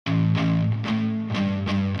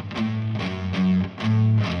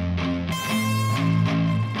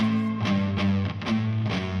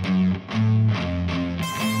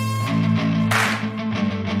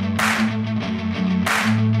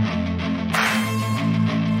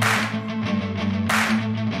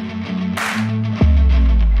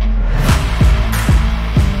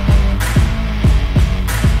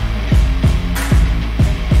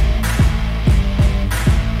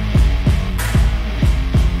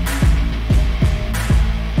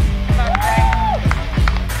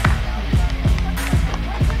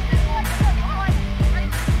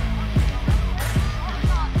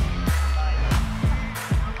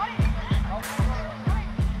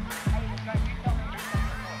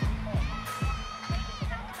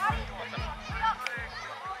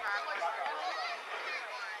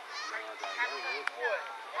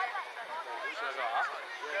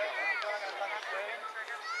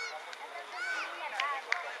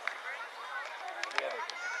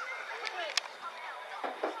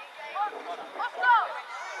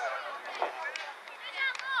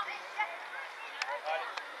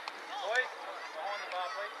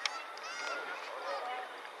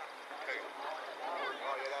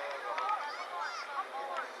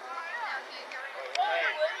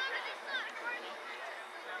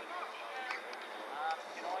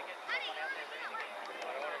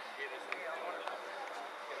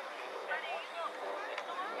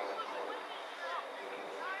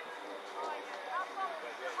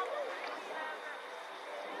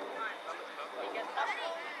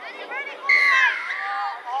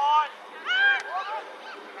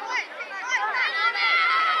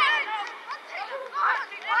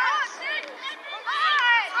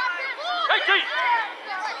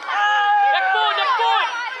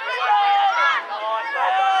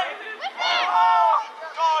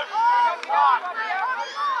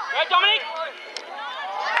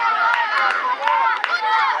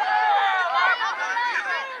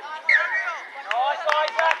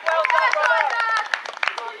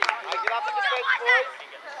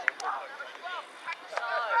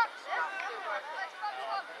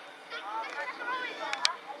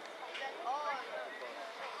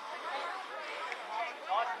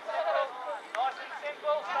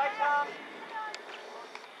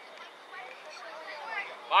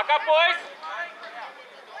Mark up, boys.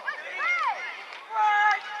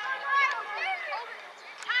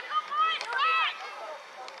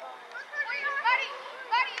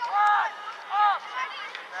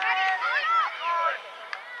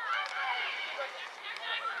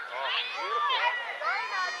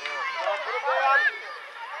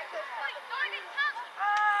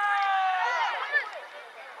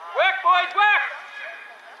 Work, boys, work.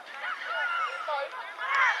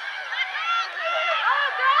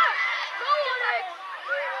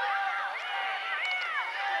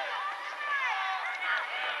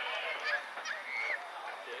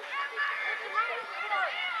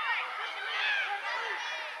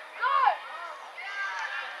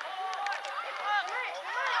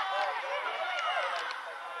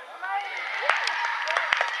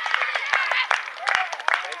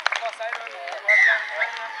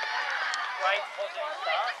 Great positive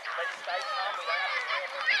start. Let's stay calm. We don't have to score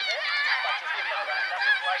 100%, but just give them a break. That's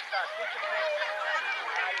a great start. Good defense.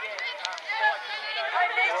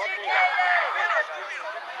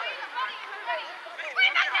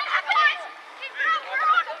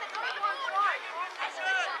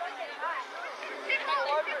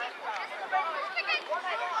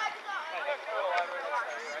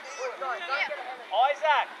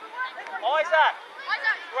 Isaac.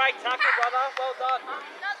 Great tackle, brother. Well done.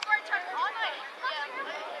 That's great tackle. I know.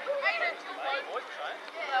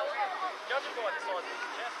 Judging by the size of his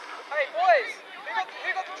chest. Hey boys, who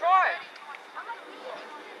got the try?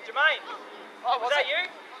 Jermaine. Oh, was that you?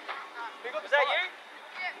 Was that you?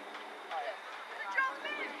 Yeah.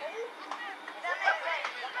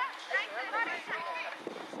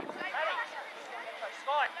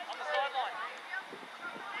 Spike, on the sideline.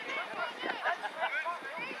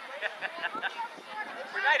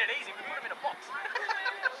 We made it easy, we put him in a box. He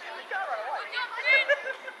can't run away.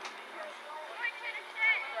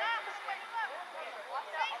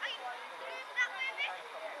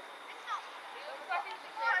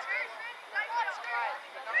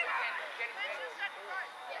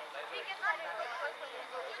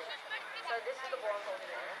 So this is the ball holding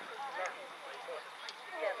it.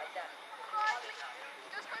 Yeah, like that.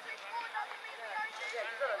 Yeah,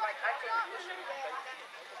 you gotta like actually push it.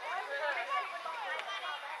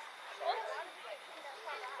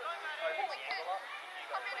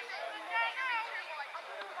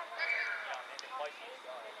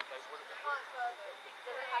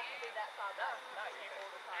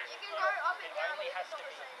 You can go up and down. It only has to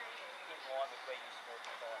be in line with where you scored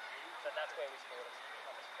the ball. So that's where we scored it.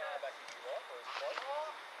 Come as far back as you like, or as close.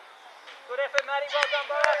 Good effort, Matty. Well done,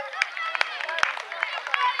 brother.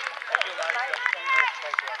 You'll notice that you walk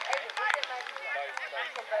closer up.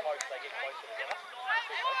 Those posts, they get closer together.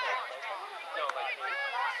 No, they do.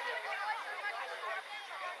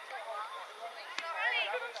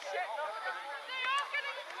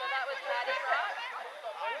 So that was Maddie, right?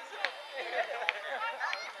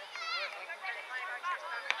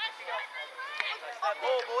 That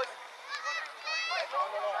ball, boys.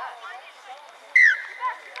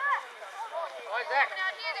 Isaac.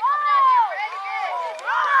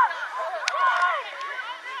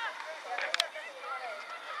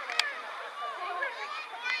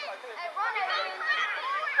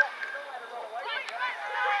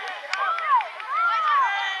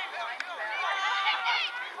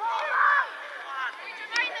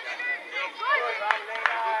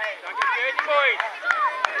 Don't get dirty, boys.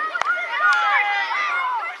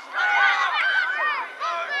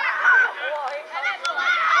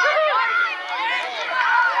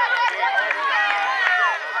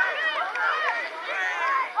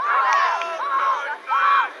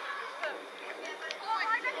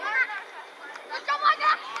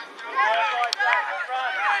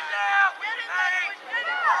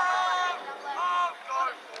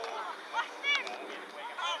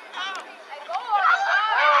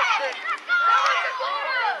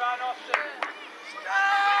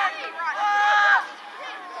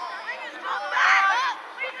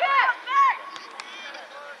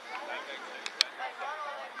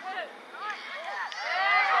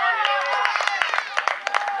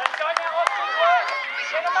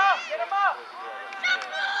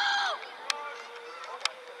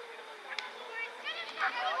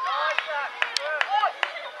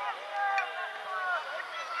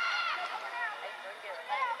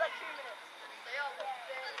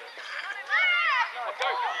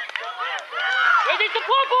 Where's his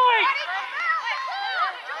support, boys?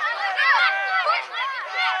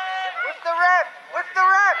 With the rep! With the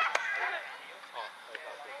rep!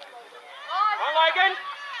 Come on, Logan.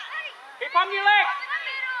 Keep on your legs.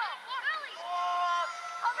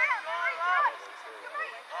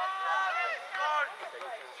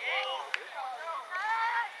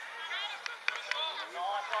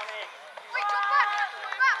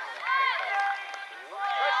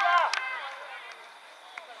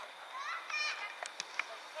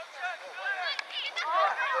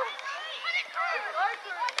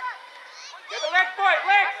 Get the legs, boys,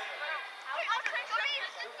 legs!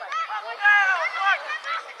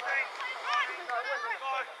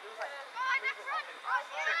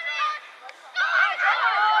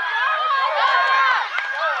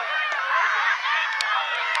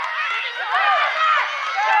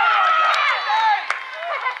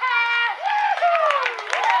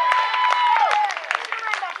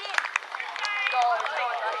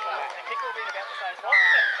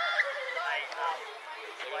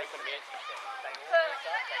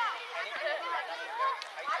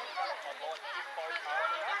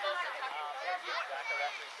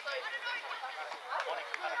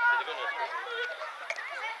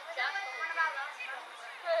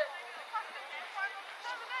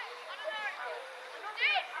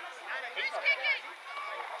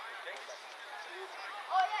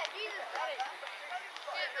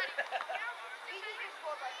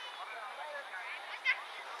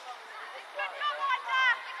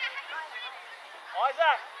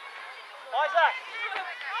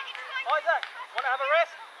 Isaac, want to have a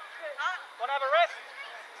rest? Want to have a rest?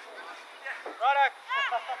 Righto.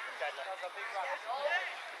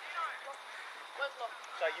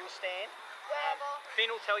 So you'll stand. Finn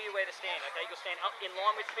will tell you where to stand, okay? You'll stand up in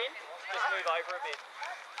line with Finn. Just move over a bit.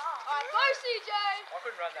 Go, CJ! I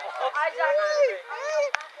couldn't run that. Isaac.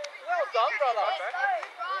 Well done, brother.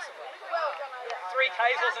 Well done, Isaac.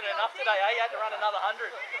 3Ks wasn't enough today, eh? You had to run another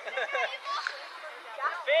 100.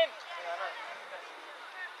 Finn!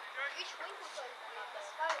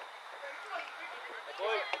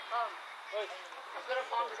 I've got a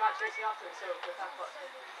palm to try chasing after it, so we'll have fun.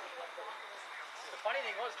 The funny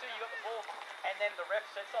thing was too, you got the ball and then the ref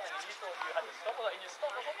said something and you thought you had to stop with it and you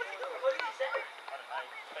stopped. I was like, what are you doing? What did he say? I don't know,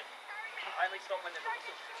 but only stop when there's a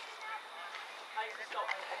whistle. I used to stop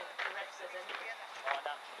when the ref says anything. Oh,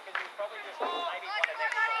 no, because you probably just maybe one of them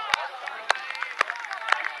was on the road or something.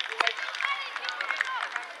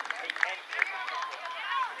 He can.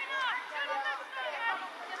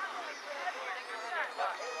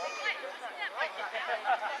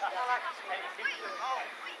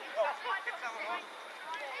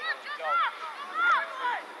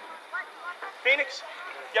 Phoenix,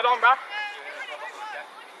 get on, bro.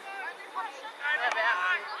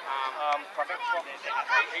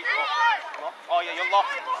 Oh yeah, you're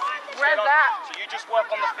locked. Where's that? So you just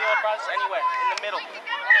work on the field, bros. Anywhere in the middle.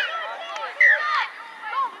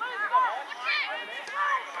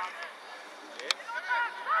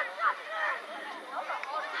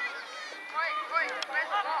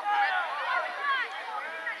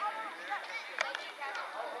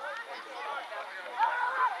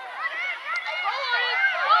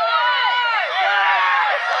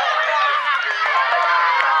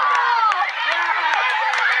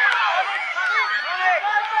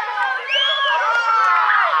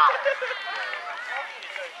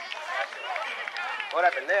 What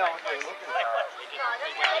happened there? I was looking. That's all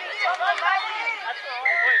right.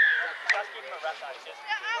 Just give him a rap though, just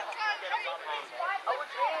get him done. I would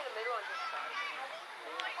be in the middle and just...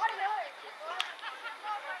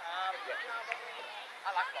 I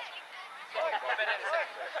like that.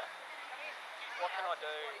 What can I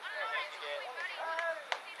do?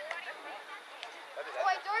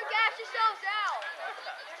 Wait, don't gas yourselves out!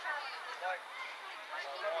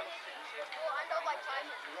 Well, I know like time.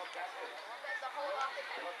 There's a whole lot of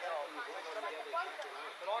time.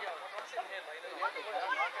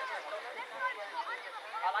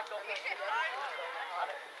 I like the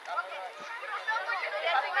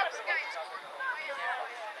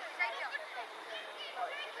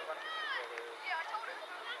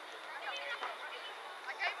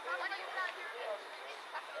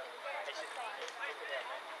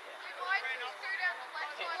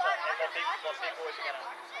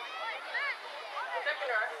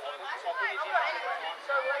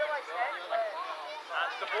So where do I stand?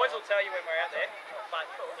 the boys will tell you when we're out there, but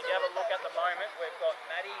if you have a look at the moment, we've got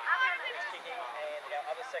Maddie who's kicking and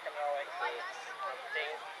our other second rower is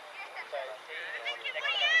Dean. So Dean is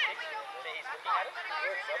next to number 6. So he's looking at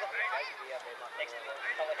it. Next to the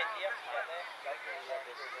colour headgear out there. That's Dean. So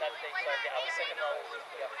the other second rower is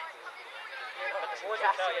But the boys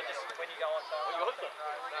will tell you just when you go on time. You're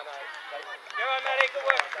right, Matty. Good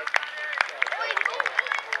work.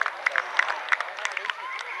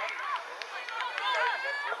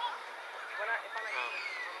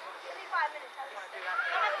 5 minutes.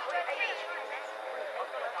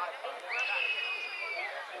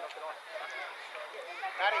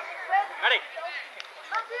 Matty.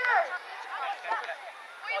 Up here.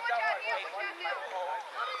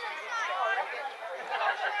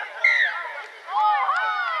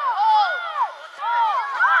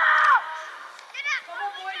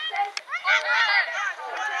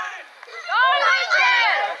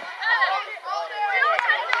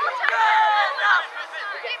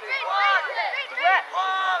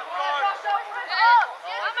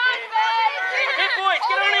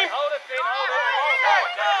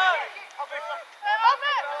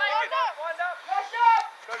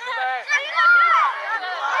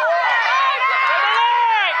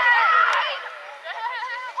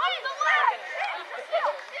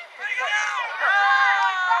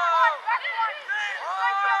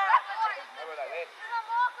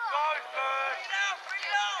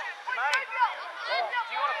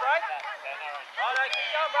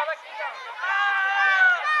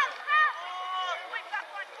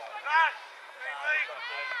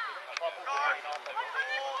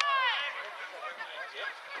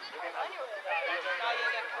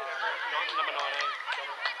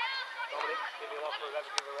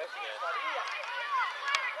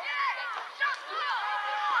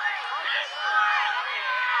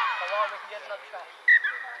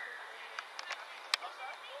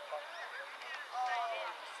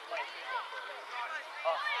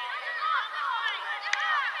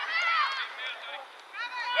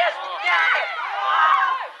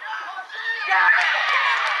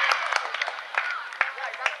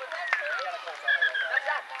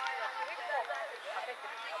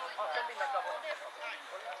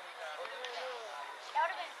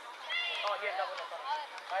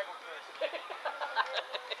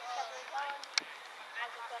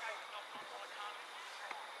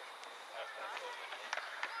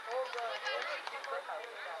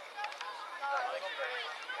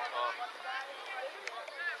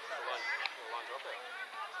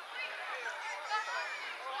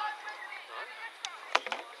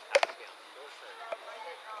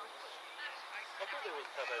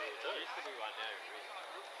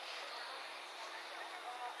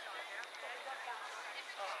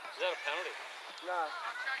 Is that a penalty? No,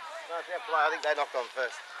 it's our play. I think they knocked on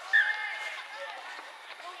first.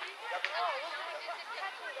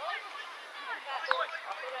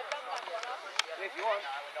 Yeah, if you want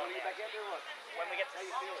to get back out there or what? When we get to how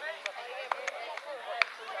you feel.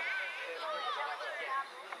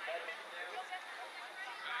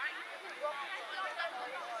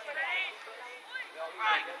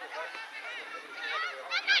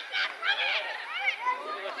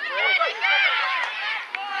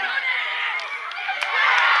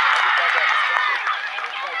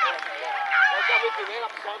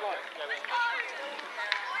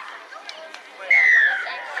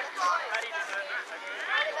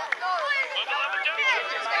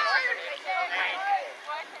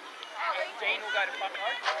 Dean will go to front row.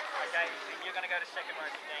 Okay, you're going to go to second row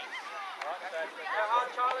to Dean. Alright, so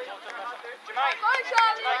Charlie. Jermaine. Go,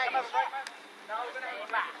 Charlie. Jermaine, come over, mate. No, we're going to have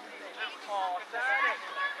back. Oh, darn it.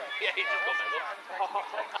 Yeah, he just got me.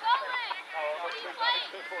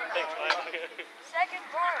 Thanks, mate. Second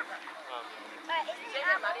row.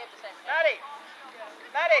 Matty.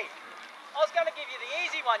 Matty. I was going to give you the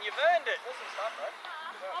easy one. You've earned it. What's the start, bro?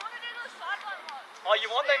 Oh, you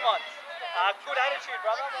want them ones? Good attitude,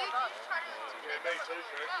 brother. Well done. Yeah, me too,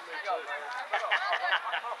 Shrek. Me too.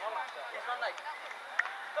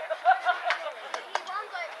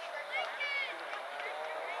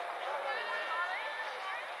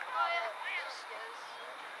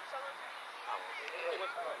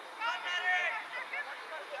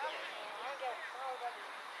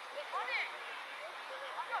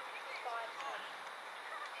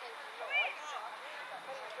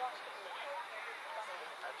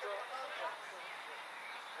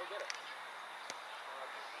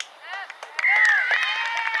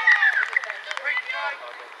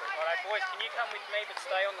 Alright, boys, can you come with me but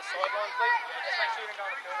stay on the sideline, please? Just make sure you don't go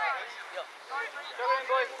on the field like this. Yep. Go in,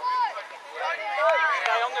 boys.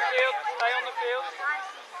 Stay on the field. Stay on the field.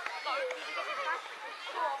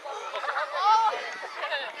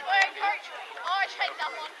 I take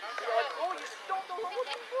that one.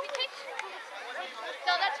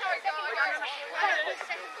 No, that's how it goes.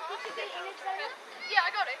 Yeah, I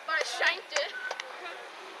got it, but I shanked it.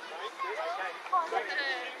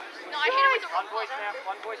 No, I hit it with the One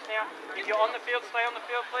voice now. If you're on the field, stay on the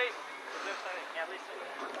field, please. Now listen.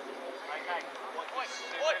 Okay. What's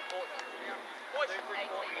super important? Super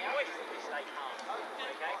important now is that we stay calm.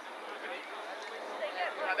 Okay?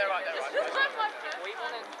 No, they're right. If we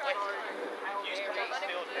want to use Connect's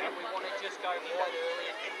field, if we want to just go wide early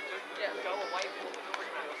and go away from the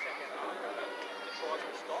first second the tries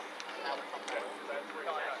will stop. They'll come back.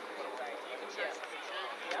 You can just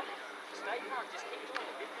here. Stay calm. Just keep doing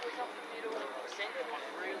the big boys up the middle. Centre one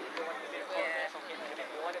really doing the bit of confidence on getting a bit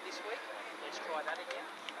wider this week. Let's try that again.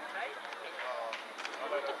 Okay?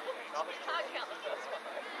 Can't count the first one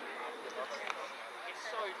though. It's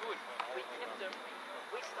so good. We kept them.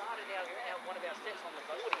 We started one of our sets on the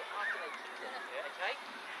 40 after they kicked it. Okay?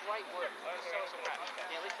 Great work. Now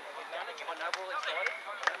listen, we've done it. I know we're all excited.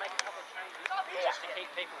 I'm going to make a couple of changes just to keep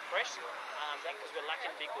people fresh. Because we're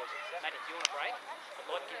lacking big boys. Matty, do you want a break? I'd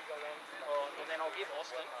like to go around. Well, then I'll give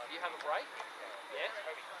Austin. You have a break. Yeah?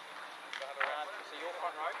 So you're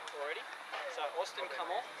front row already. So Austin,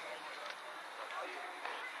 come off.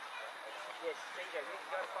 Yes, CJ, you can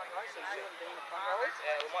go to front row. So you and Dean are front rowers.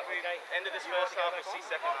 We might be end of this first half and see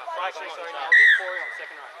second half. Actually, sorry, no, I'll get Corey on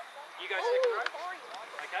second row. You go second row.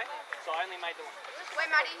 Okay? So I only made the one. Where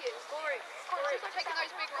Maddie is. Corey. Corey's taking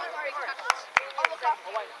those big runs. I'll look up.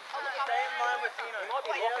 Oh, wait. Stay in line with Dino. He might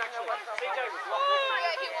be locked, actually. CJ was locked.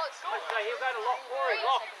 Yeah, he was. So he'll go to lock. Corey,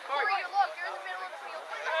 lock. Corey, you're locked. You're in the middle of the field.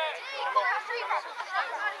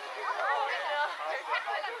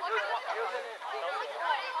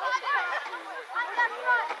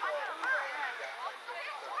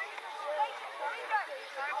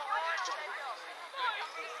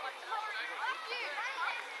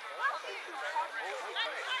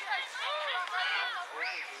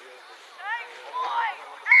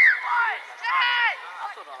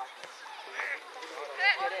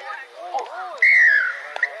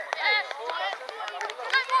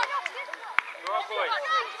 Right, boys.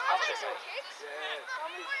 I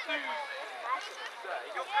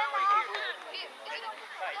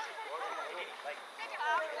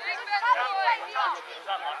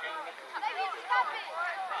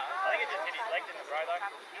think it just hit his leg, didn't it, bro, though?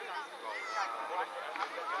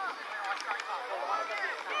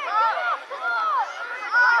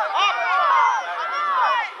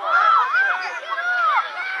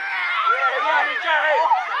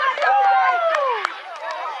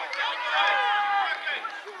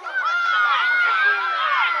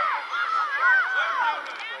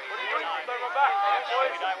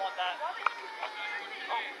 We don't want that.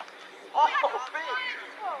 Oh, big!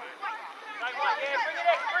 Don't mind, yeah, bring it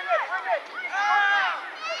in, bring it!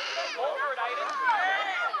 Ball for it, Aiden.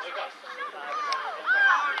 Lucas.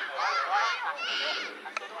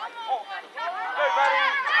 Go, buddy!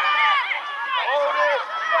 Hold it!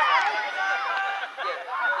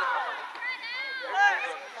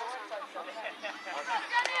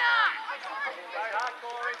 Right hard,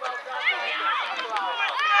 Corey, well done.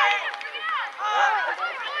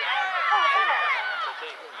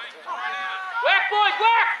 Work, boys,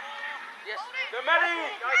 work! Yes. Go, Matty!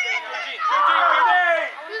 Go, Dino. Go, G!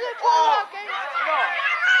 Oh! Come on!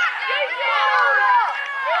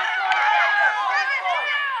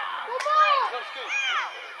 Not scoop.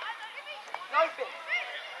 No fit.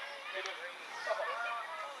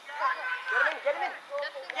 Get him in!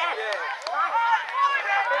 Yes!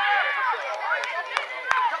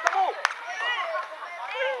 Got the ball!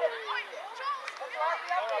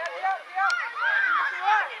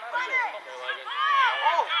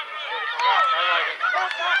 Oh!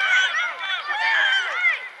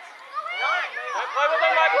 Don't play with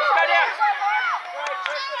them, Logan, just go down.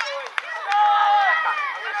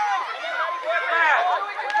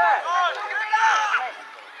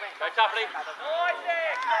 Go toughy.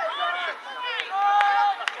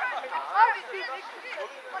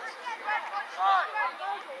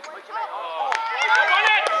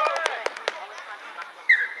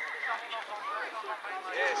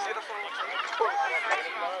 Yeah, see the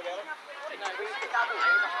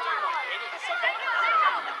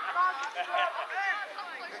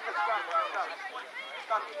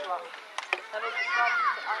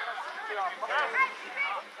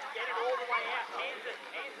Get it all the way out. Hands it.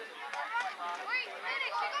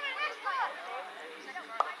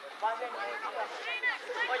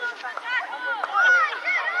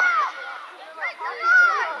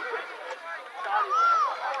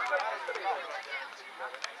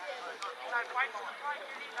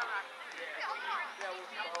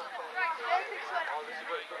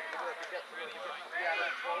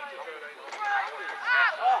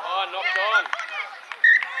 Oh, knocked on.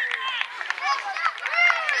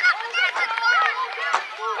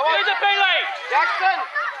 Come on, Beenleigh! Jackson!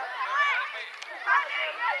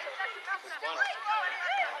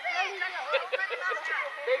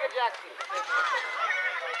 Bigger Jackson.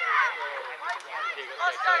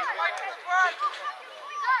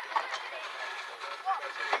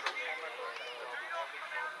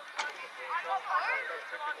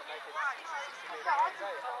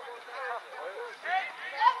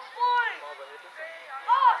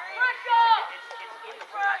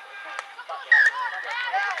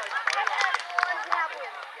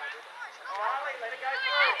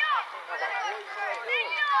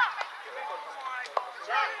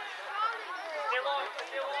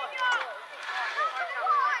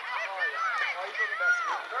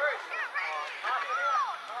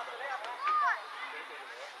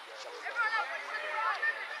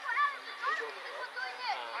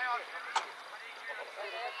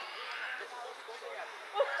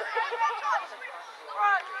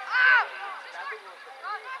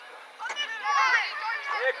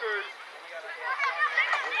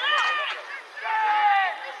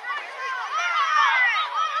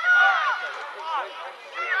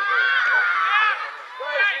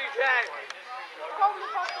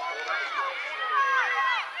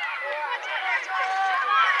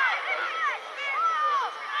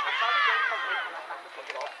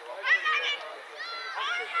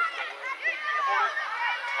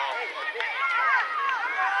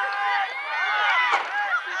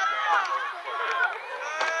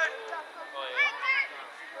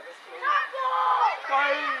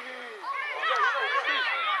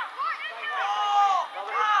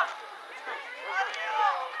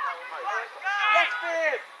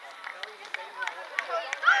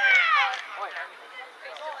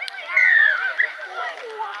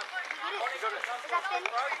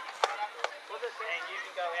 And you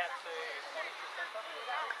can go out to Monetary Centre.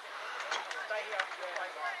 Stay here.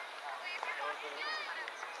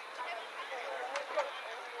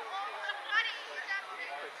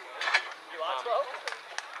 You are 12?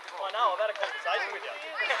 I know, I've had a conversation with you.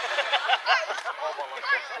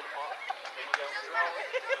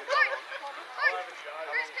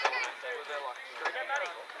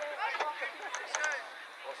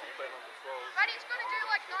 Maddie's going to do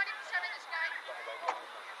like 90% of this game.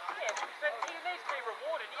 Yeah, but he needs to be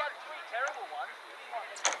rewarded. He had 3 terrible ones.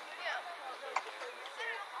 Yeah.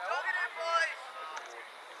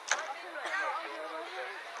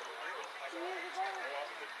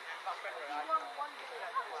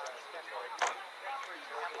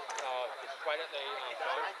 It's right at the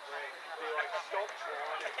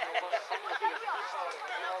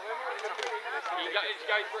you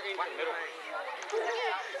go for into the middle.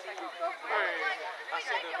 I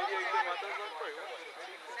see the video you did about those ones pretty well.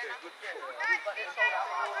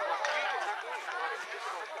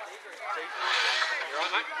 You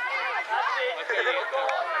right, mate? That's it. Okay,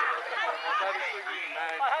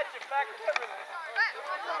 I had your back.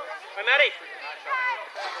 Hey, Matty.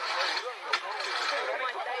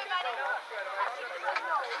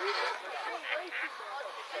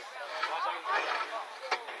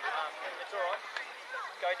 It's alright.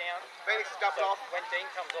 Go down. Phoenix is dumped off. When Dean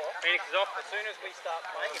comes off, Phoenix is off. as soon as we start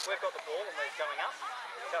playing, if we've got the ball and we're going up,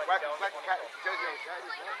 tell him Black, to go on. black cat, jersey on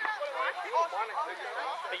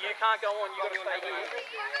But you can't go on, you've got to stay here.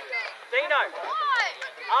 Dino, Why?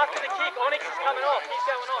 after the kick, Onyx is coming off. He's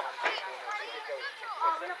going on.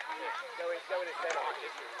 Go in his center.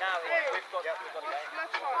 No, we've got a game.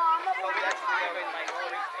 Well, we actually go in and make all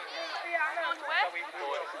these things. So we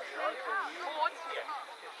board.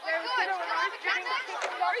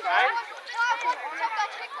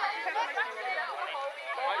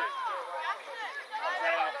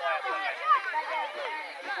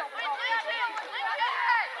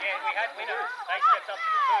 Yeah, we had winners. They stepped up to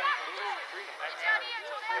the 2. And now it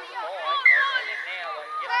was a bye. And then now, like,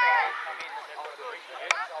 yesterday, come in and they've got 3 players.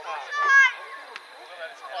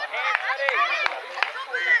 Oh, hand, Matty! We've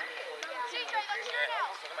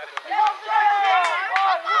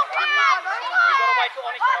got to wait till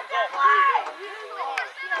Onyx comes off.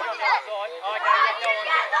 Put on the other side. Oh, okay, yeah, go on.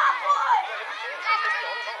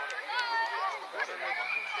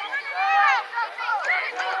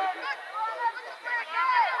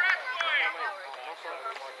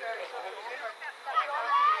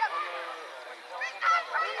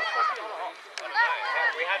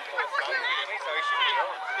 We had 4 subs, so he should be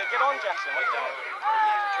on. Yeah, get on, Jackson. What are you doing?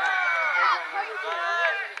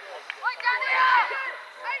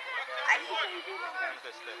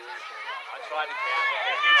 I tried to count.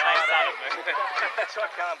 I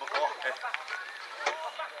tried counting before.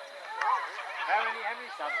 How many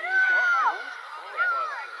subs have you got? 4?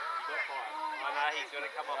 I know he's going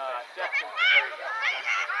to come off there. Jackson.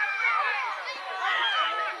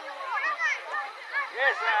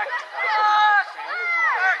 Yes, Zach.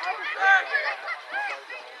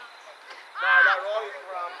 No, Riley's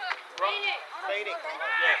from Phoenix.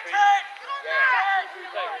 Yeah, she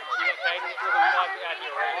got Caden with the bike out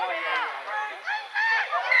here already.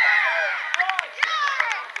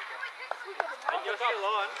 And you're still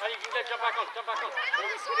on. Oh, you can jump back on, jump back on.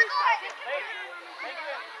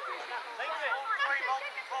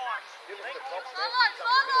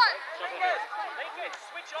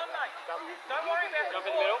 Switch on, mate. Don't worry about Jump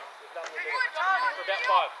in the middle. For about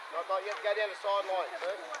 5. Not yet, go down the sideline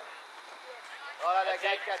first. Oh, no, go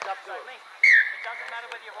catch up to it. It doesn't matter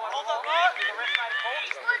whether you're right or wrong. The rest made a call.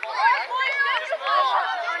 Just move on.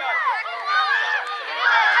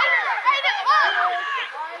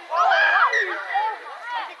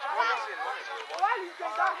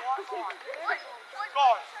 Let's go.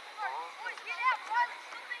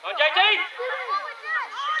 On JT!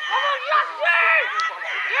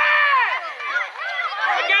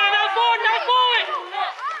 Again, no forward, no forward!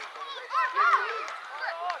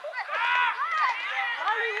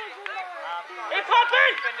 Keep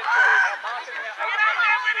popping!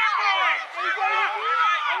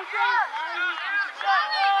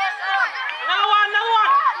 Another one, another one!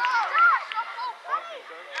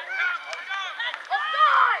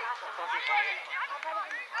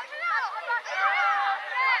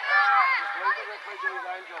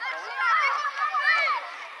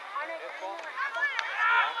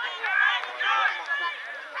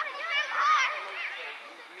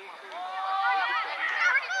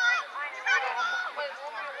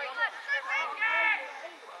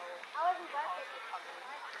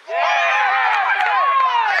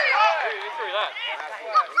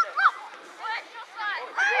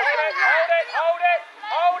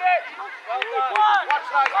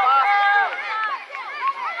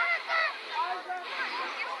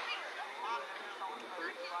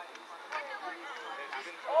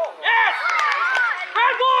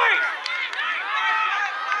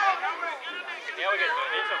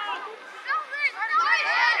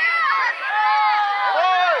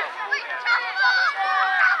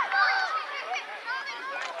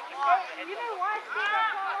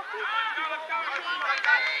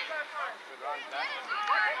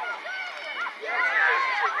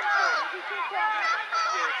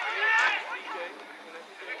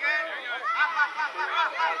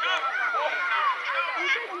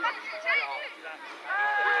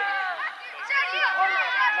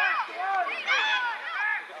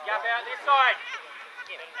 Gap out this side.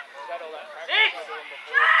 6!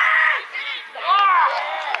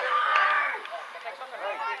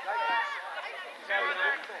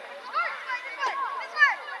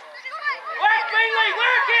 Work, Beenleigh,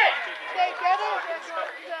 work it!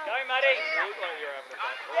 Go, Matty. Go,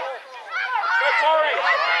 Corey.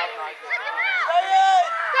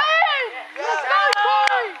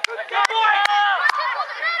 Good boy.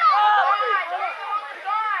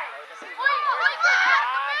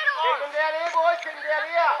 Keep them down here, boys. Keep them down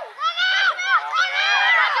here.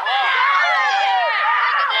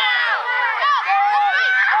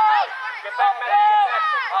 Get back, Matty.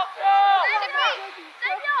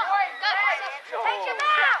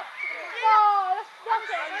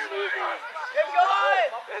 Keep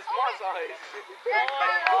going. That's my size.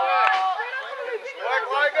 Work,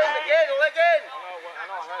 Logan. Again, again.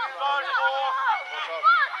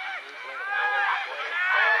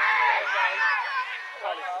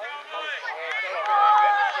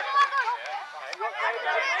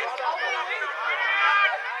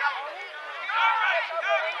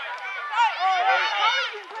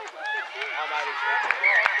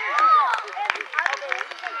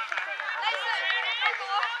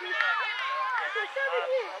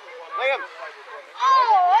 Liam.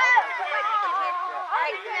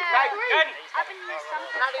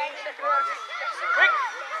 Quick.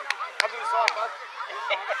 Up to the side, bud.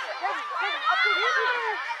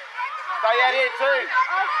 Stay out here too.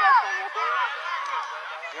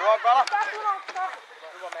 You alright, brother?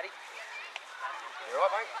 Come on, Matty. You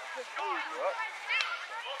alright, mate? You alright?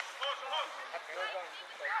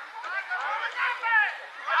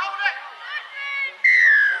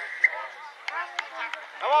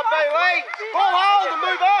 Come on, Beenleigh. Pull hold and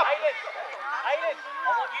move up. Aiden, I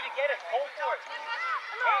want you to get it. Call for it.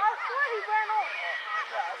 I swear he ran off.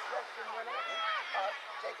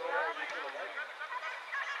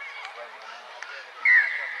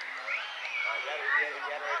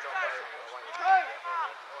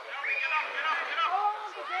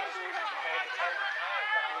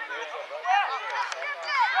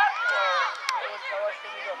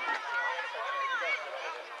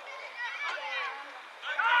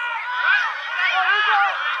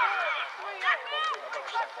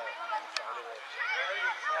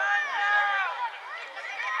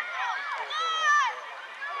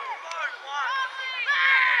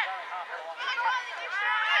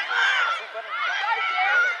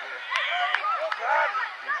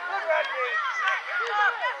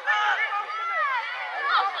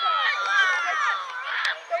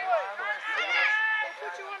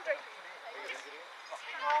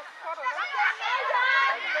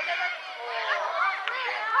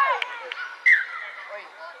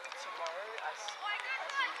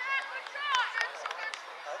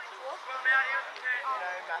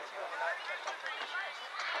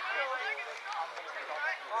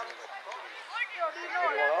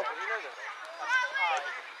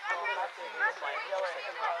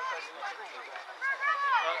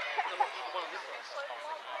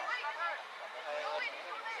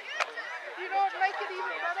 You know what make it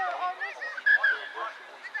even better on this?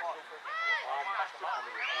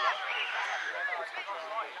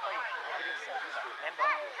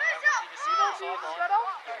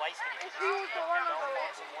 If he was the one of the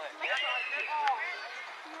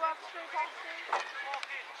you have straight passes.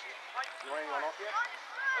 You want anyone off yet?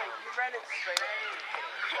 You ran it straight at me.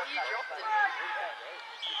 You dropped it.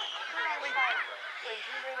 Wait,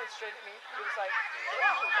 you ran it straight at me. He was like,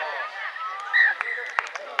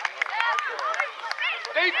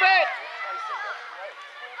 Defense!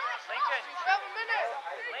 Lincoln! you have a minute.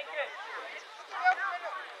 Lincoln! You have a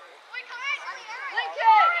minute. Lincoln!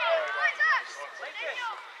 Lincoln!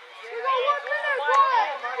 You got 1 minute, go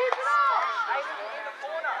on. Keep it on. Aiden, in the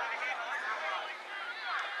corner!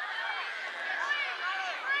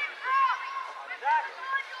 Zach!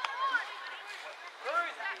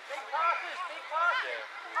 Bruce, big passes, big passes!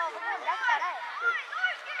 Oh, come on, that's that, eh?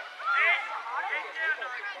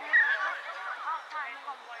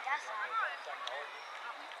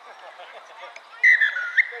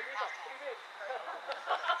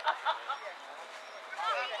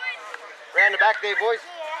 Round the back there, boys.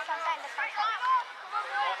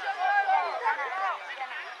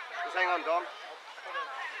 Just hang on, Dom.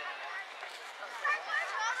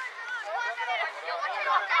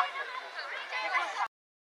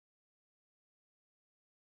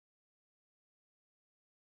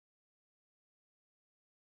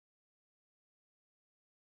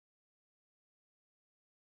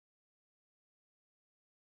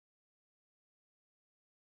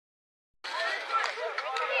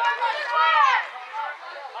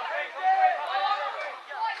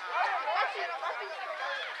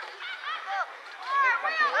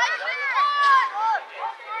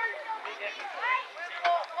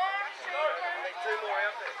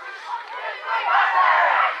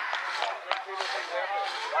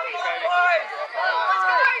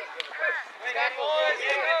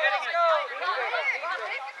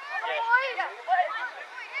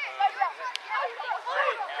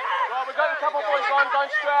 Well, we've got a couple boys on,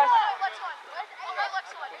 don't stress.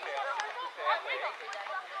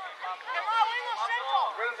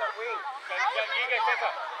 Wings on wing. You go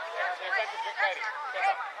center.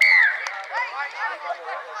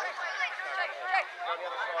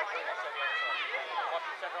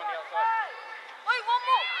 Wait, one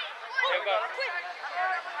more! There we go. Quick!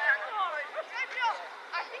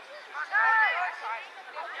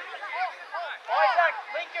 Isaac,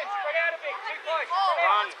 Lincoln, spread out a bit, too close.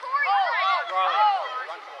 Run.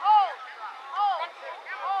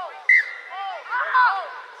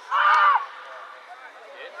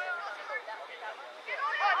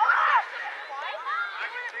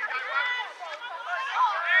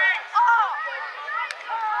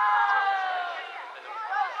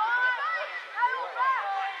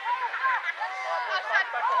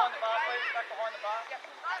 Back behind the bar, please. Back behind the bar.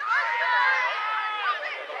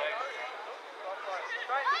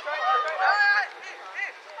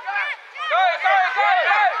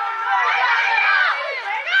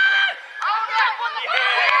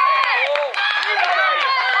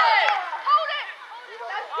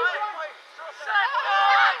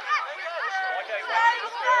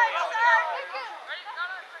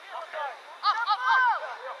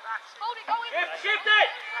 Shift it!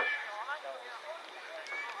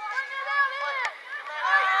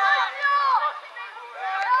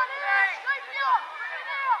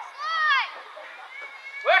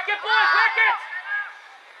 Work it, boys, work it!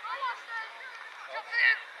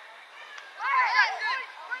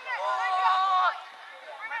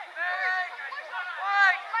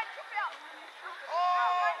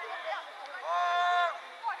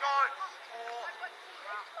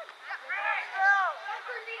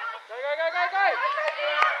 Go!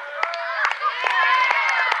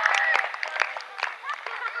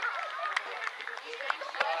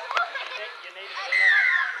 You need a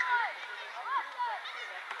cleaner.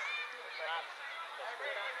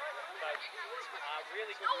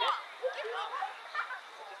 Really good hit.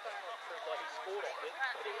 Just don't want to prove like he scored off it,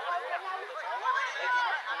 but he won it all the time.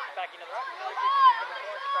 Back into the ruck. Straight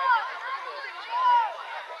in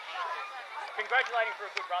and congratulating for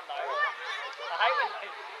a good run though. I hate when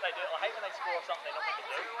they do. I hate when they score something they're not meant to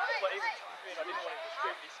do. But even I didn't want him to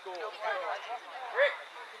shoot. He scored. Rick.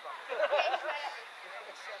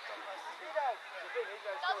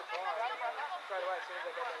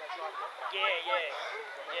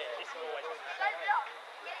 Yeah. This is always.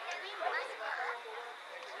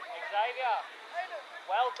 Xavier,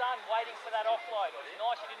 well done waiting for that offload.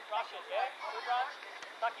 Nice you didn't rush it, yeah? Good run.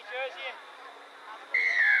 Tuck your jersey in.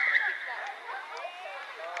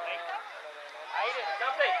 Aiden,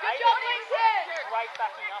 great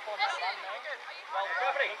backing up on that run there. Well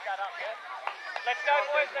done, pick that up, yeah? Let's go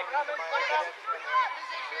boys, they're coming, put it up.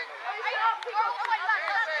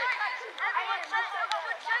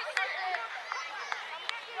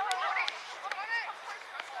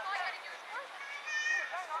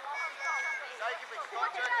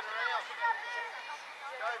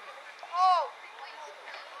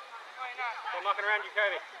 I'm knocking around you,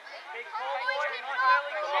 Kobe. Big call, boys.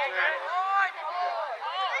 Nice early call.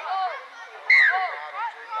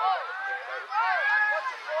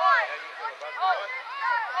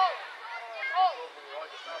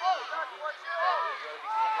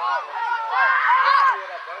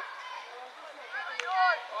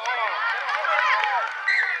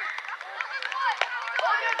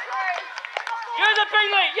 Use it,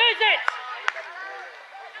 Beenleigh! Use it!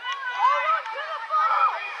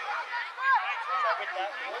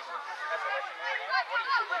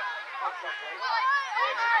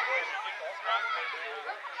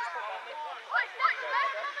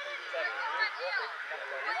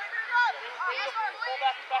 Pull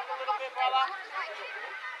back a little bit, brother.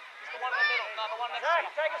 Just the one in the middle. No, the one next to you.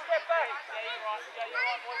 Take a step back. Yeah, you're right. Yeah, you're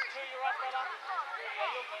right, boys. Two, you're right, brother. Yeah,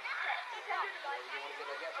 you're good.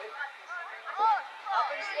 Up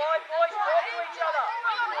and slide, boys. Talk to each other.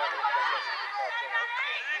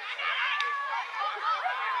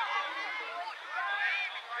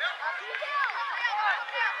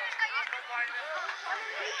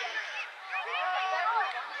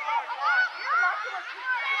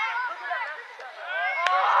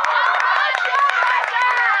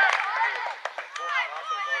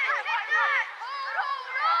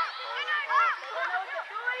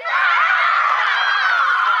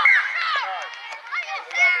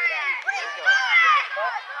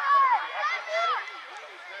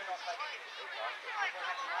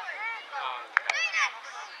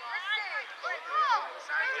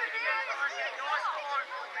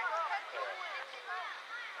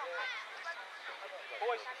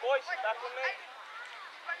 Boys, back with me.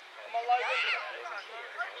 Come on, Logan.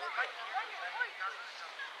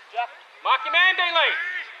 Jack. Mark your man, Beenleigh!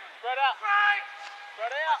 Spread out.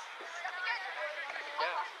 Spread out.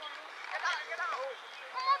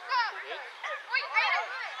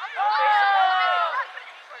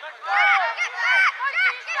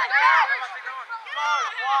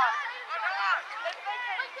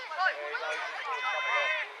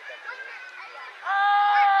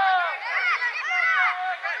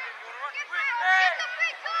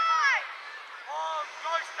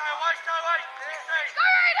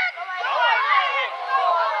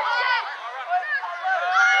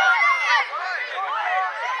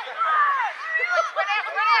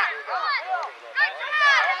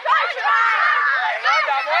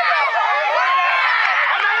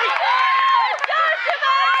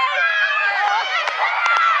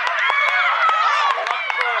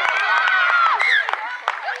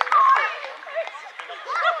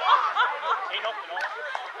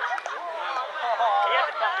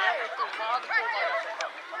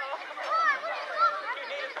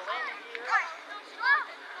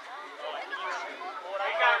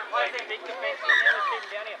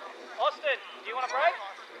 Austin, do you want a break?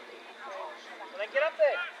 Well, then get up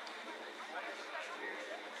there.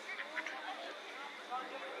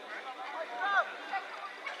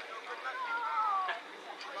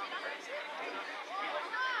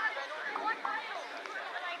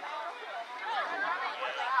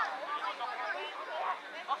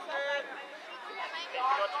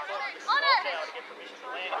 To get permission to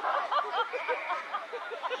land.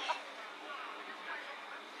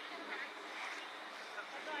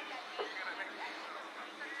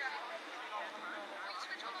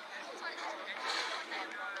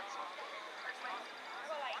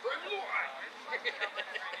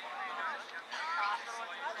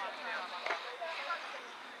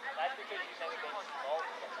 That's because you've never been involved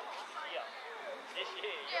here. This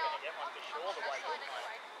year, you're going to get one for sure the way you're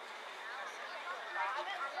playing.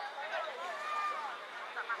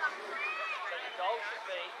 So your goal should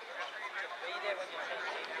be to be there when your team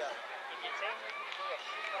needs you. If your team needs you to do a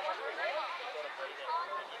shit run under there, you've got to be there.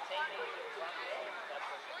 If your team needs you to run there, that's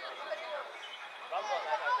what you're going to do. Runs like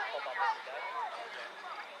that have to pop up every day.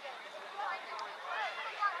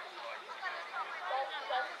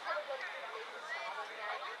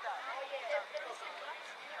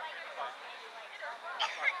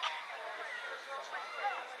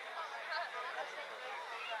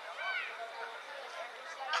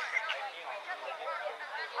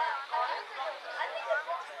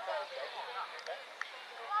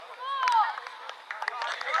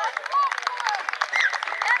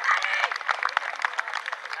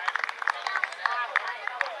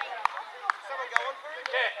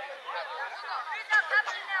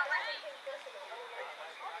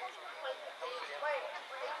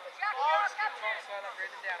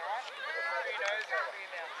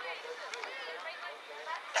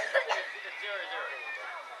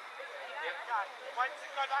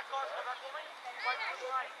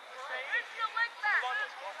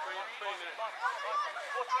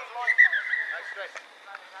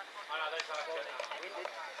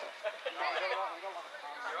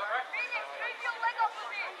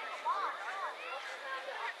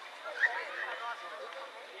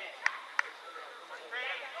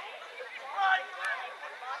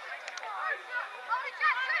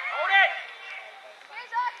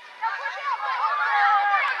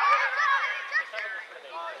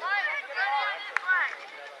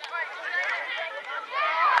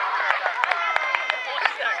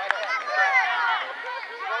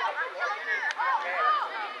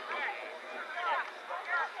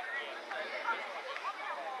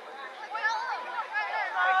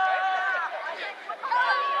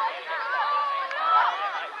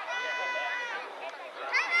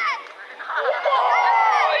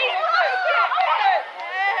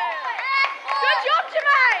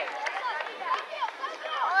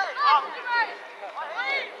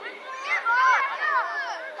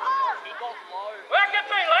 Work it,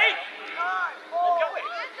 Beenleigh!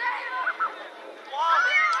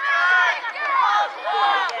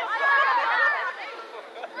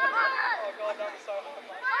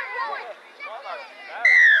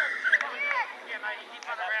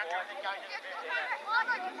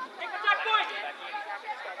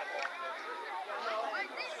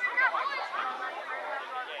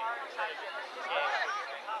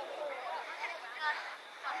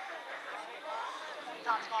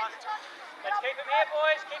 Let's keep him here,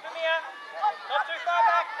 boys. Keep him here. Not too far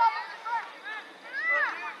back.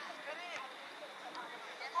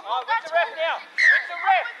 Oh, with the ref now. With the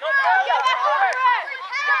ref. Not the other. With the ref.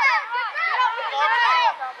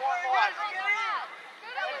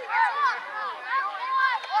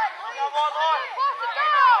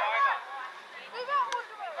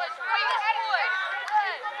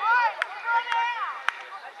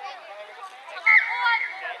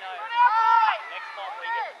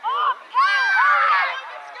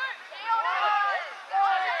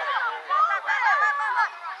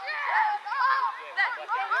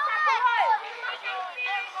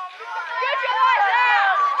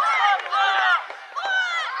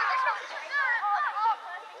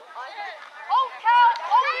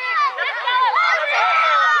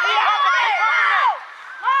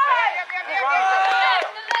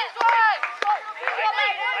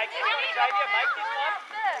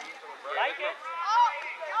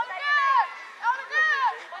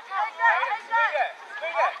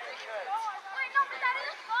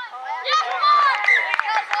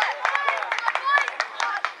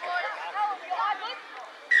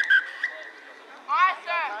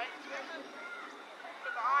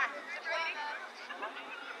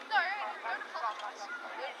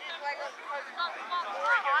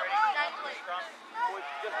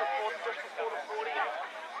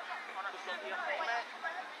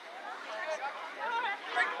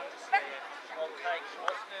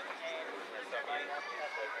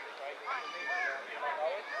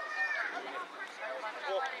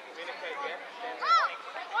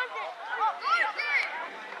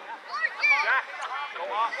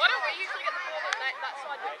 Why don't we usually get the ball on that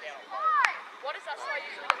side? What is that side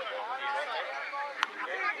usually get the ball on?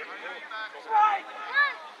 Right!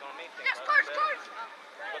 Yes, coach, coach!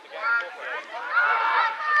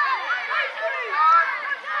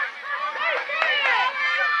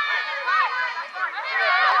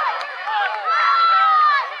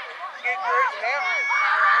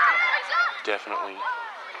 Definitely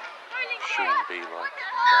shouldn't be like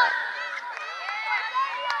that.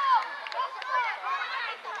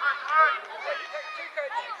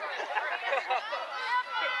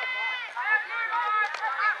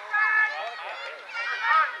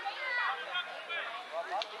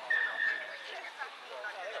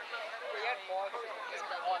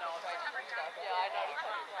 Yeah, I know.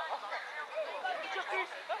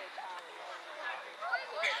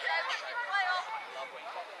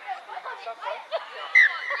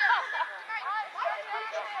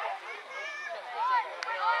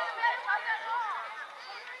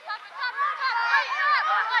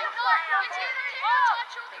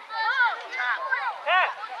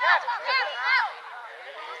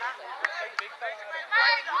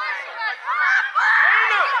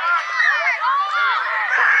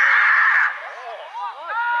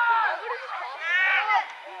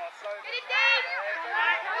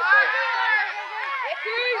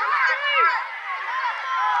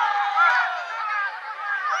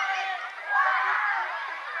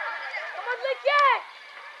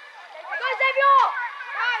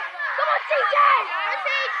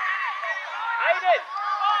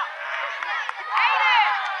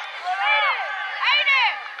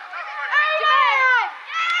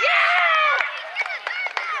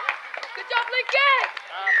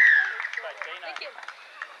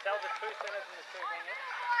 Tell the two centers and the two wingers,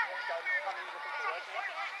 come in looking for work now.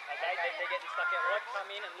 Okay, they're getting stuck out wide. Come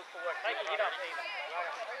in and look for work. Take a hit up even.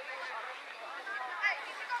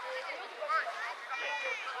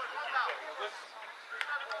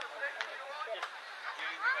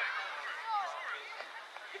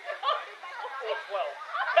 Or 12.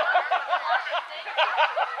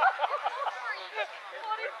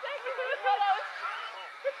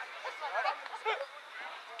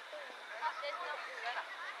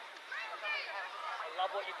 I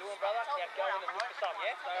love what you're doing, brother. Now go in and look for something,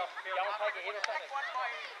 yeah? Go and take a hit or something.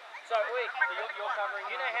 So, Oi, you're covering.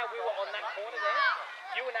 You know how we were on that corner there?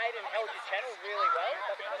 You and Aiden held your channel really well,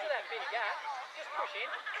 but because of that big gap, just push in.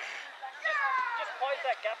 Just close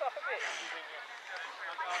that gap up a bit.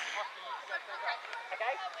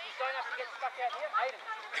 Okay? You don't have to get stuck out here. Aiden.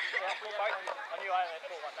 Yeah, both of you. I knew Aiden had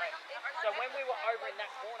caught one, mate. So when we were over in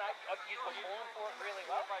that corner, you were calling for it really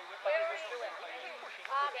well, but you were still out here. Keep pushing.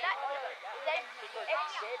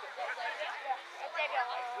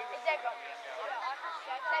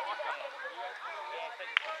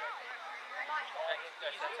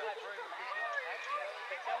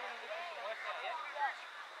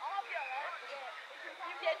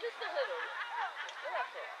 Yeah, just a little.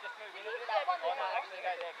 Just move in a little bit. Oh no, actually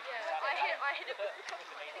go there. Yeah, I hit it.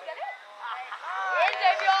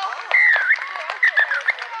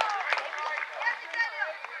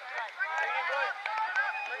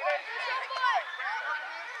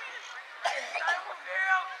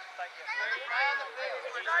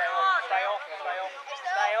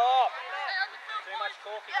 Stay off. Too much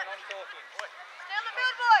talking and I'm talking. Stay on the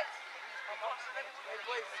field, boys.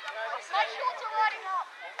 My shorts are riding up.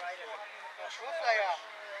 How short they are.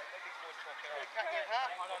 Cut you in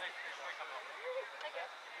half.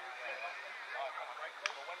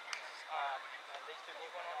 And these two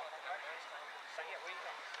people on the road. So yeah, where you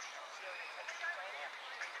going?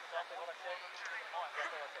 Exactly what I said. Just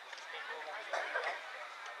keep doing what you're doing.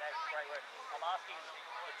 That's great work. I'm asking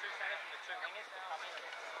the two centers and the two wingers to come in and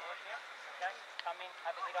look for work now. Okay? Come in,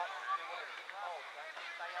 have a hit up, do whatever. Hit and hold. Don't just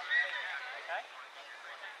stay on the wing. Okay?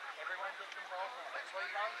 Everyone gets involved now. 3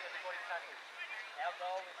 runs, everybody tackles. Our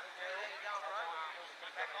goal is to do keep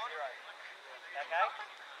it to 0. Okay?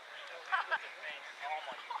 Oh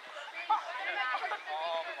my goodness.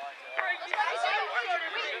 Oh my god. Okay,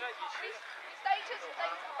 anyway.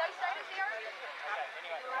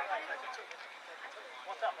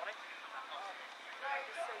 What's up, Ronnie?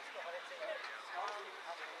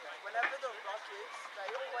 Whenever the rush is, they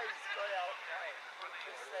always go out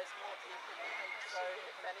because there's more people. So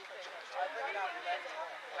if anything, I bring out less.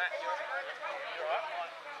 You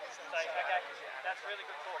alright? So, okay, that's really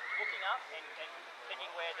good talk. Looking up and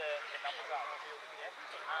picking where the numbers are. Yeah?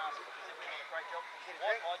 Because they're doing a great job.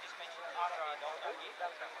 What I just mentioned after our dog here,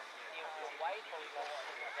 you're way probably more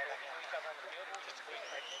likely to go against each other on the field. Just be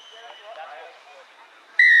aggressive. That's what's working.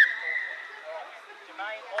 Alright.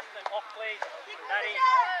 Jermaine, Austin, off please. Maddie,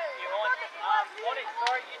 you're on. Lonnie,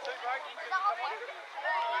 sorry, you two, bro. You two, come on.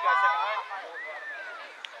 You go second row.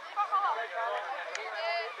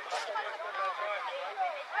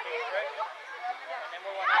 And then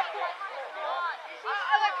we'll want to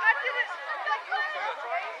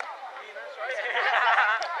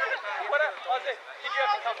what I said, did you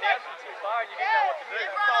have to come down from too far and you didn't know what to do?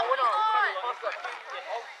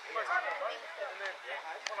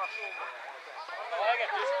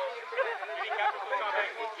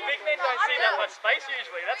 Big men don't see that much space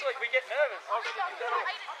usually. That's why we get nervous.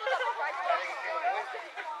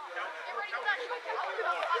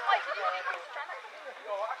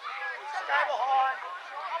 Stay behind.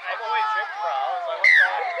 I've always tripped, bro. I was like, what's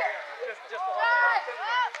wrong? Just behind the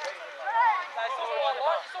bar. No, it's just behind the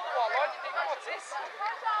bar. You saw the white line, you think, what's this?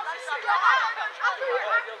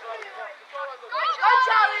 Go,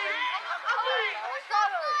 Charlie!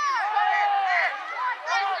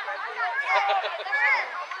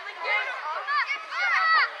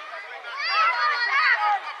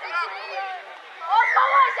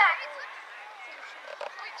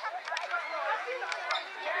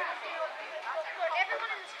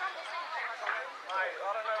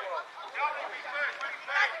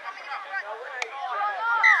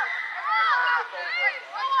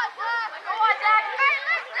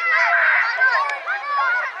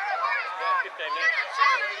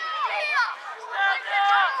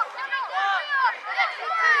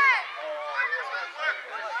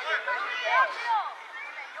 Boys,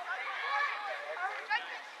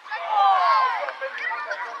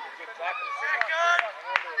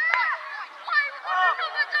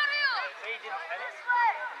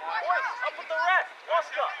 up with the ref.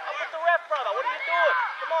 Oscar, up with the ref, brother. What are you doing?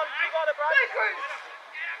 Come on, you got it, bro.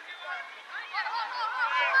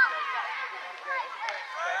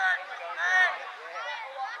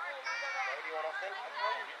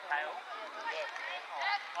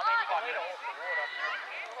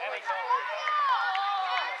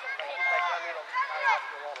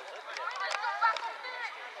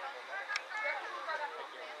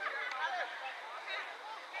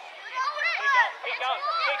 Keep going.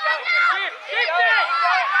 Keep going.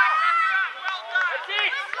 That's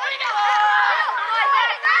it.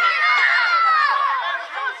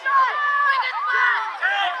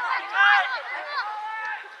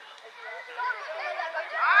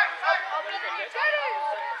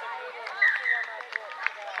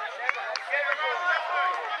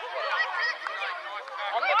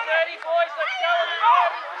 On the 30, boys, let's go on the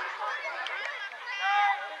 30.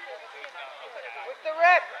 With the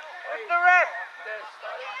ref.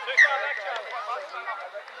 Too far back, Charlie.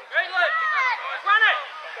 Greenleigh, run it!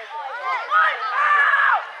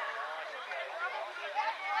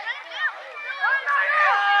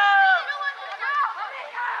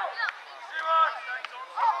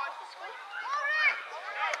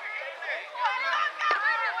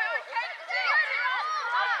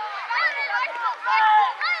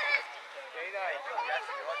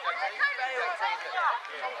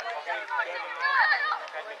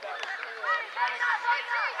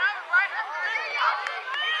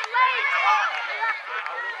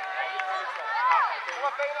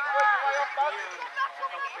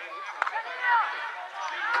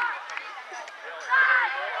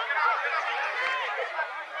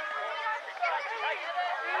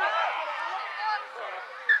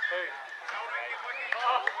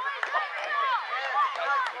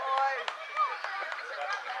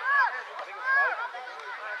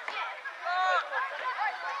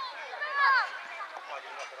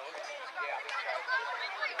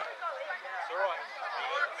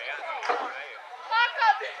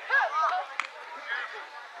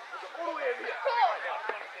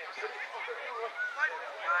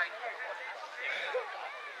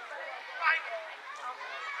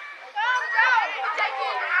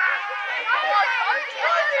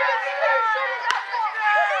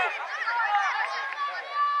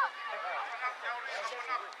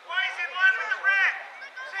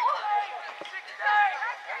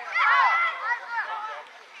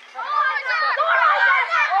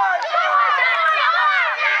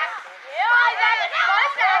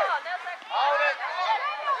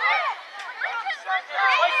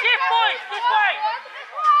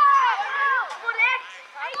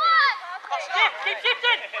 Keep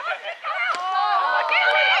shifting!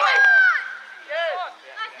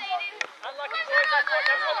 Unlucky boys, that's what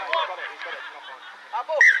we want.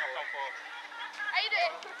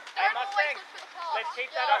 Aiden, Hey, don't always Mustangs, look for the pass. let's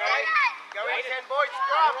keep that up, mate. Go in 10 boys,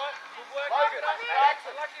 scrum. Good work. Logan.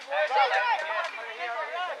 Unlucky boys.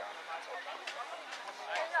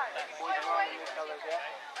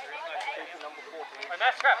 And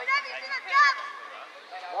that's crap.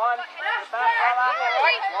 One.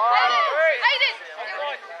 Aiden!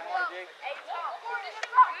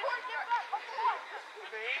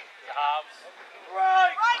 Halves.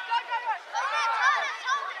 Right.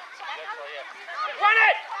 Run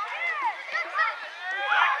it!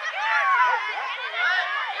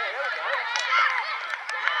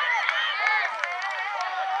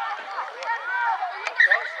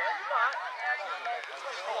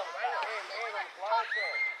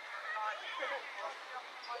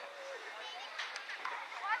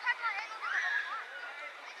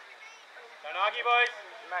 Don't argue, boys.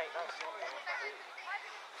 Mate, that's not.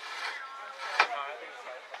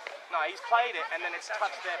 No, he's played it and then it's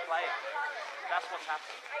touched their player. That's what's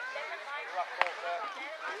happened.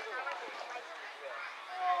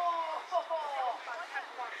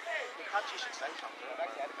 The touch, you should say something. I've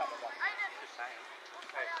actually had a couple of them. Just saying.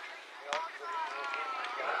 Hey.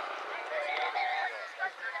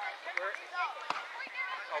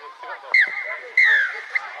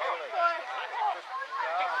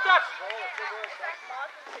 Stop!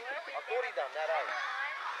 I've already done that, eh?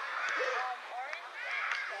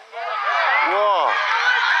 Whoa.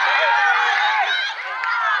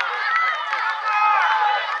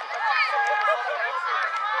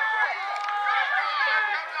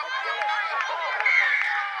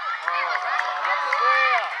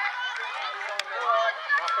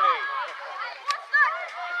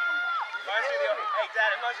 Hey,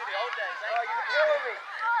 Dad, it reminds you of the old days, eh? Oh, you're killing me.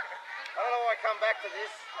 I don't know why I come back to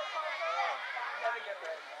this. Never get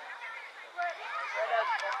red. Red has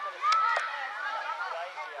Bosman as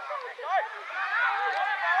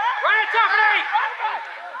Run it, Tiffany!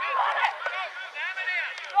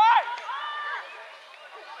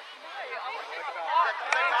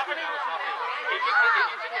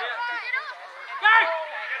 Go!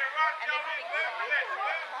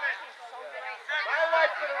 Don't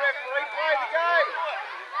wait for the referee, play the game.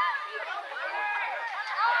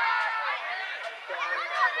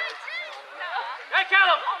 Hey,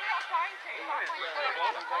 Callum!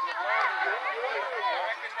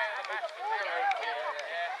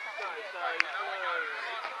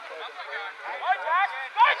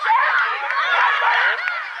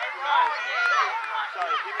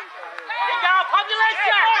 Keep going, pump your legs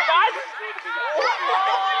down, guys!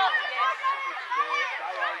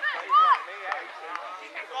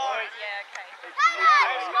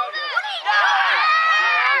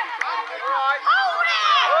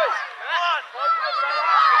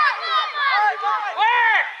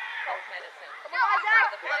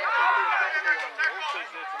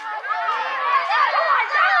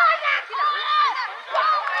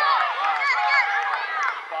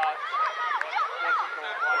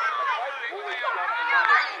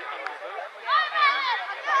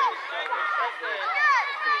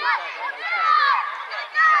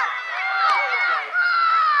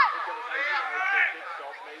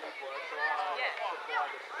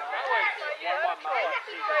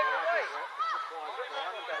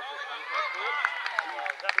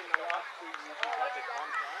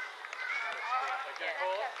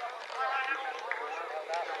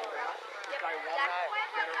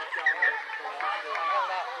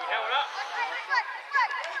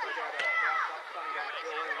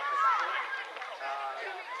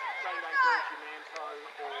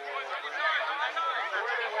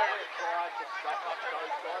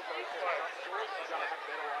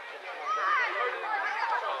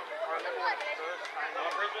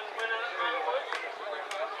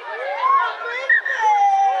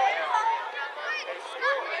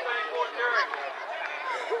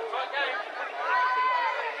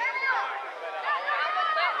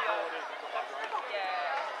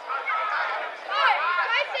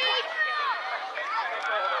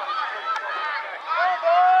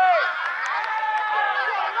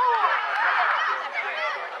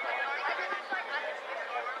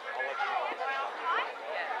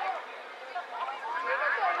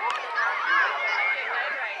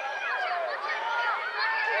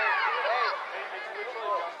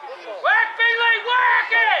 Work, Beenleigh,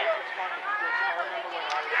 work it!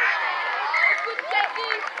 Get that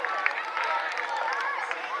team!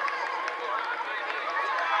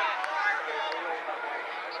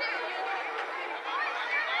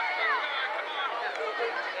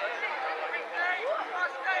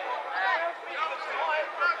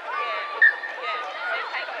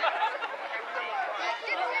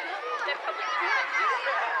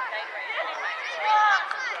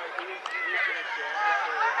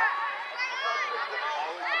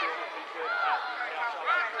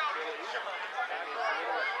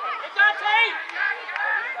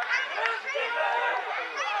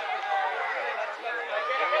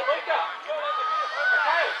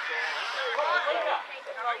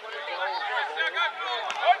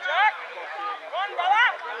 Go, Jack! Run, brother!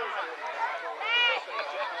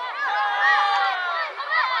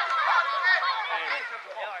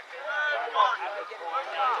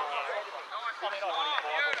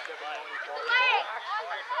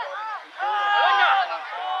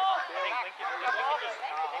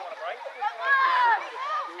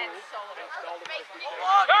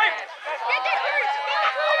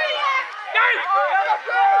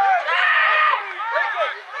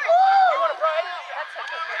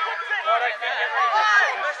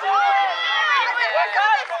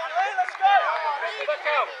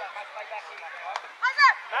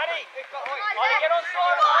 Maddie, get on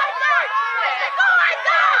side.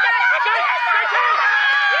 Okay, stay down.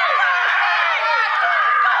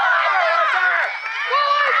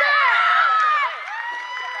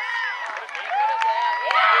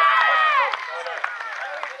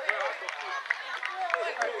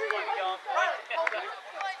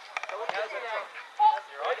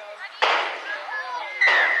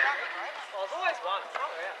 There's always one.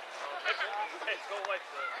 It's always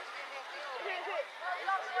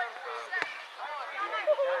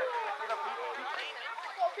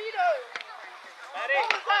Maddie,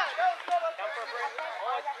 come for a break.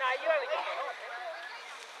 Oh, no, you only got one off.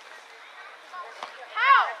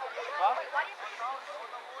 How? Huh?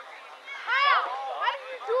 How? How do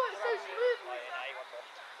you do it so smoothly?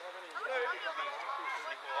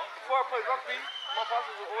 Before I played rugby, my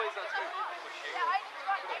passes were always that smooth. Yeah, I just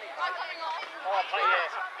got coming off. Oh,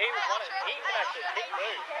 He was one of, he can actually kick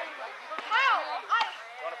too. How?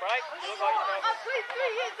 You want a break? You look like you're I've played 3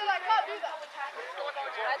 years and I can't do that.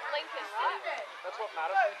 As Lincoln, right? That's what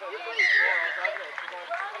Madison says. I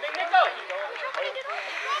mean, Nico!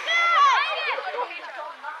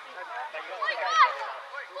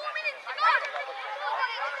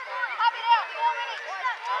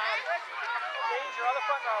 He's your other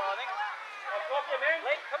front row, I think. I'll block you, man.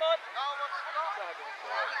 Link, come on.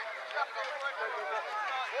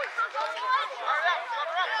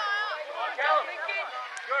 Callum, you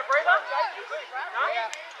want a breather? No?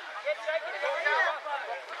 Get shaking.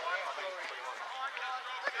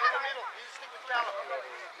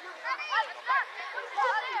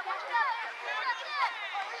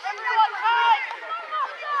 Everyone, right!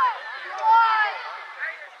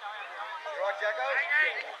 You right, Jacko?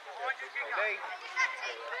 Me.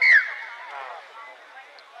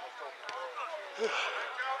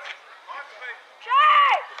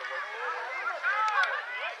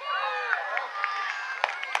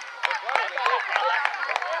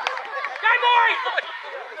 Go, boys!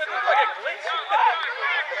 It looked like a glitch.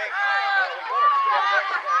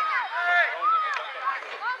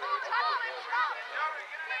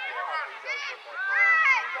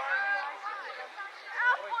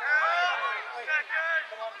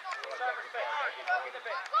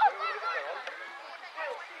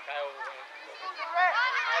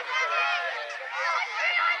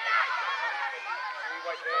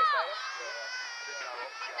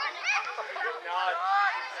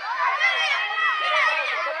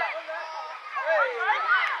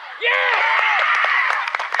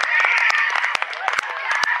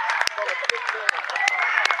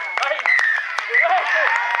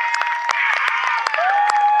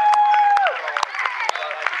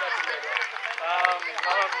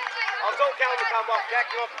 I'll tell Callum to come off. Jack,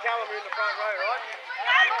 you off Callum in the front row, right?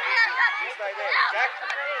 You stay there. Jack?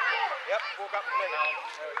 Yep, walk up to me.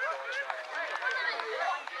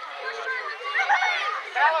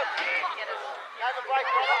 Callum! Have a break,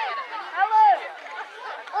 brother. Hello!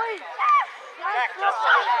 Oi! Jack, That's what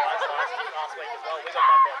it was last week as well. We got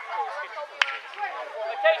done about 50.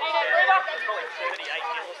 Okay, do you need a breather? It's probably 38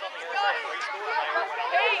 mil or something. It was like preschool.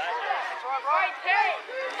 Right, Terry!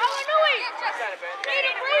 How are you doing? Need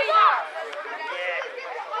a breather!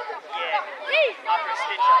 Yeah. Please! After a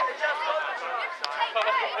stitch up.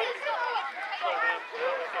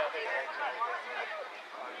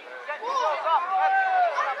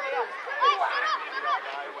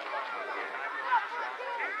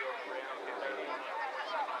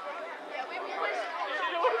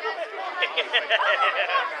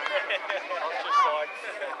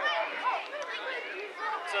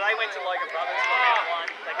 So they went to Logan Brothers for round one.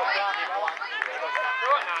 They got picked in one. They got stuck.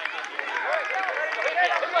 Who got that?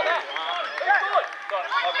 Who's good? Got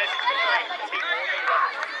a message from Frank because he warned me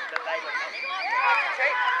that they were coming.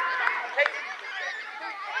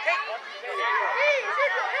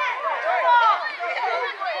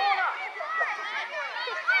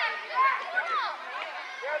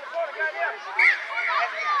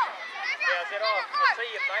 Yeah, I said, I see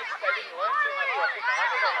your mates, they didn't learn too much. I picked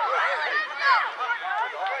 100 on the way.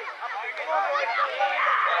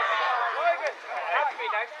 Logan, have me,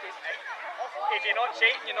 don't kiss me. If you're not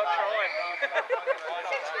cheating, you're not trying.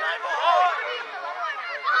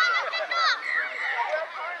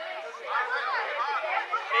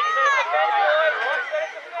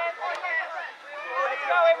 Let's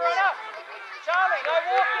go, everyone up. Charlie, no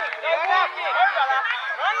walking. No walking. Go, brother.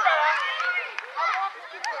 Run, brother.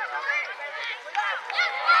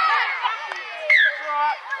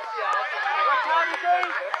 what time is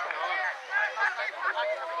it?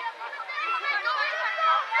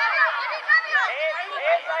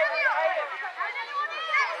 Hands, Aiden.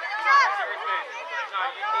 No,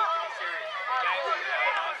 you need to be serious.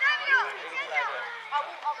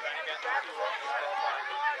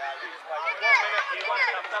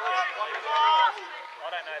 I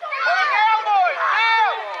don't know. Put it down, boys!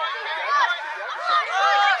 Down!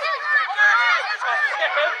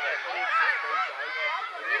 Step in.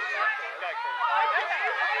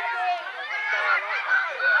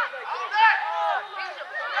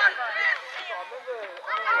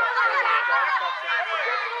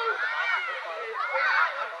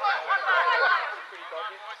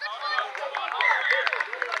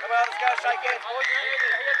 Come on, let's go, shake hands, boys.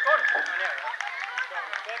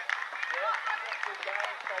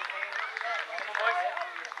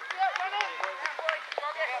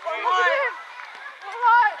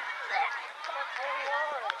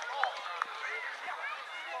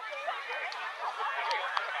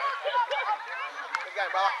 Good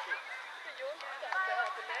game, brother.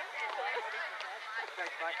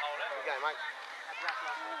 Good game, mate.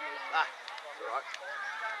 Ah, it's alright.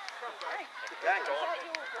 Good game.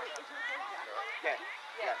 Yeah.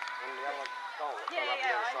 Yeah. And the other one's cold. Yeah, I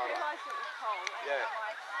realised it was cold. And Yeah. I'm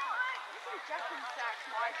like, isn't Jack and Zach's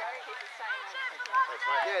my goat? He's the same age as Jack. Thanks,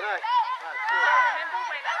 mate. Yeah, no. So remember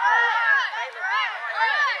when they lived in my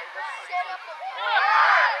area? Set up the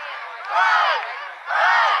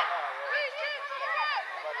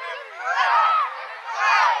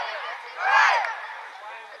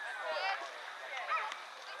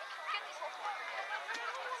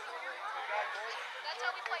That's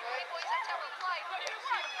how we play, boys. That's how we play.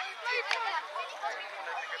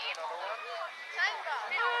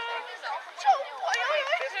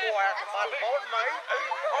 This boy out the mud board, mate. I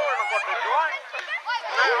wouldn't have got the joint.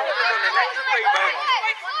 No, I would have done an extra deburger.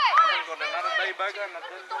 I would have got another deburger and a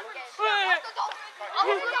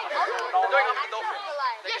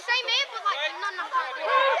Yeah, same here, but like not enough time.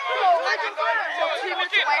 Imagine you're 2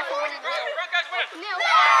 minutes away from winning. Nil.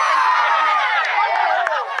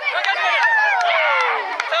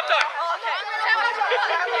 Top time.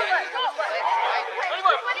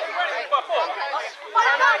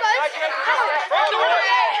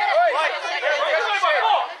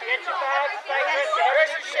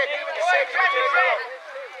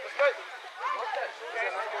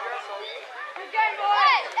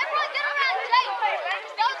 Everyone get around Jake.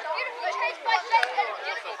 That was a beautiful chase by Jake and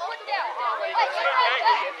just put down.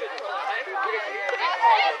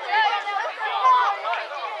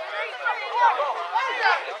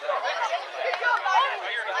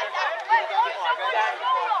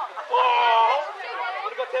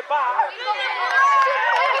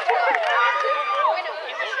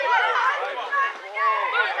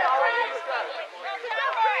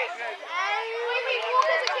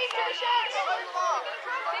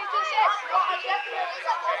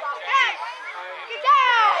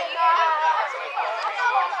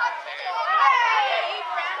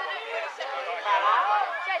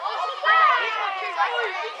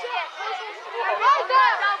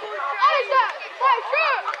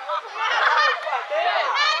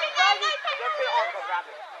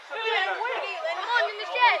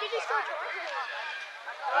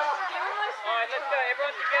 Alright, let's go.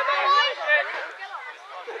 Everyone together.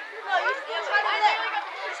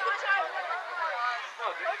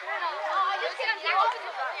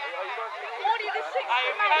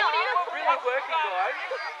 Really working, guys.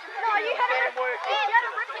 No, you had Damn working.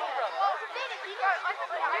 a ripping. I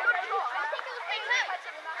got a try. I think it was being